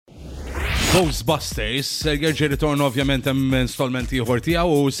Ghostbusters, jerġi ritorn ovvjament hemm installment ieħor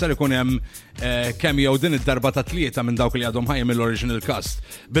tiegħu u ser ikun hemm cameo din id-darba ta' tlieta minn dawk li għadhom ħajja mill-original cast.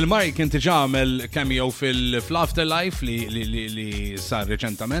 Bill-Murray kien diġà għamel cameo fil-Afterlife li sar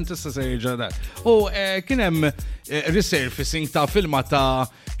reċentament, issa se jerġa' u kien hemm resurfacing ta' filma ta'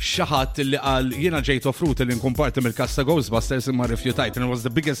 xi ħadd li qal jiena ġejt offrut li nkun parti mill-cast ta' Ghostbusters imma rifjutajt and it was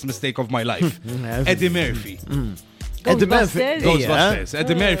the biggest mistake of my life. Eddie Murphy. Eddie Murphy. Ghostbusters.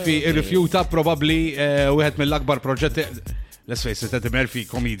 Eddie Murphy irrifjuta probabbli wieħed mill-akbar proġetti. Let's face it, Eddie Murphy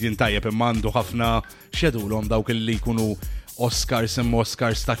comedian tajjeb imma għandu ħafna xedulhom dawk li jkunu Oscars imma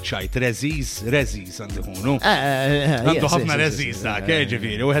Oscars taċċajt. Reżiż għandu jkunu. Għandu ħafna reżiż dak,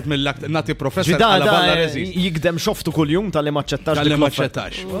 ġifieri, wieħed mill-nati professor bħala balla reżiż. Jikdem xoftu kuljum tal-li maċċettax. Tal-li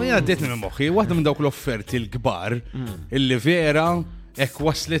maċċettax. U jiena ddietni minn moħħi, waħda minn dawk l-offerti l-kbar illi vera ek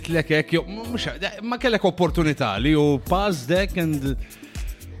waslet lek ek, ma kellek opportunità li u pass dek and...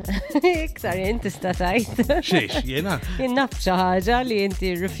 Iktar inti statajt. Xiex, jena? Jinnaf xaħġa li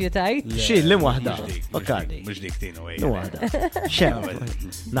inti rifjutajt. Xie, li wahda? Fakkarni. Mux dik tinu Li wahda. Xem.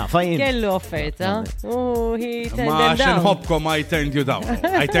 Na, fajn. Kellu offerta. He turned Ma them xen down. hobkom I turned you down.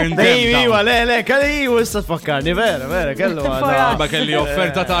 I turned them down. Iwa, le, kelli ju issa tfakkarni, vera, kellu għada. Ma kelli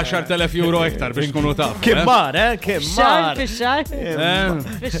offerta ta' 10,000 euro iktar biex kunu taf. Kimmar, Xar, kimmar. fixxar.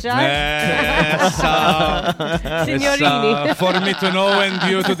 Fixxar. Signorini. For me to know and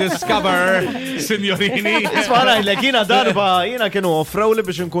you to discover, signorini. Isfarajlek, jina darba, jina kienu offraw li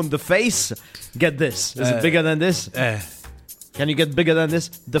biex nkun the face. Get this. Is it bigger than this? Can you get bigger than this?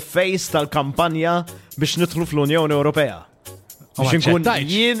 The face tal-kampanja biex nidħlu fl-Unjoni Ewropea. Biex nkun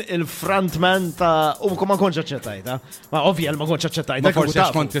jien il-frontman ta' u ma konċ aċċettajt, ma ovvja ma konċ aċċettajt. Ma forsi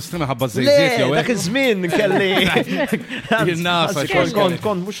għax kont tistima ħabba zejziet jew dak iż-żmien kelli. Jien-nafa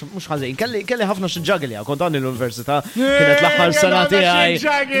kont mhux ħażin, kelli ħafna x'ġagli, kont għandi l-università, kienet l-aħħar sena tiegħi.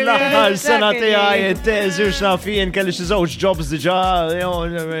 L-aħħar sena tiegħi it-teżi u x'nafien kelli xi żewġ jobs diġà.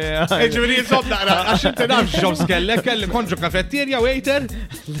 Ġifieri jisob naqra għax inti naf jobs kellek, kelli konġu kafetterja waiter.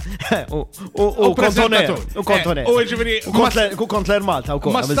 U kontoner. U kontoner. U ġifieri kont l-Malta u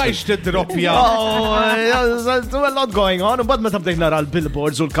kol. Ma stajx tidroppja. A lot going on, u bad ma tabdejt nara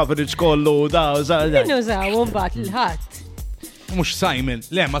l-billboards u l-coverage kollu, da, u za. Minnu zaw, mbagħad il-ħadd. Mux Simon,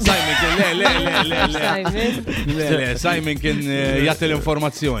 le, ma Simon kien, le, Simon kien jagħti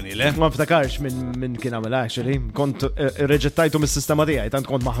l-informazzjoni, le. Ma ftakarx minn kien għamel actually, kont reġettajtu mis-sistema tiegħi, tant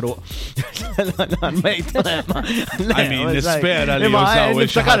kont maħruq. I mean, nispera li jużaw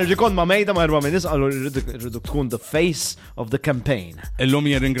il-ftakarx li kont ma' mejda ma' 4 nies qalu rridu tkun the face of the campaign.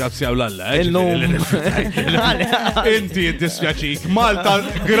 Illum jirringrazzjaw l-Alla, Inti jiddispjaċik, Malta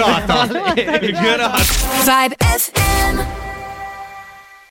grata. Grata.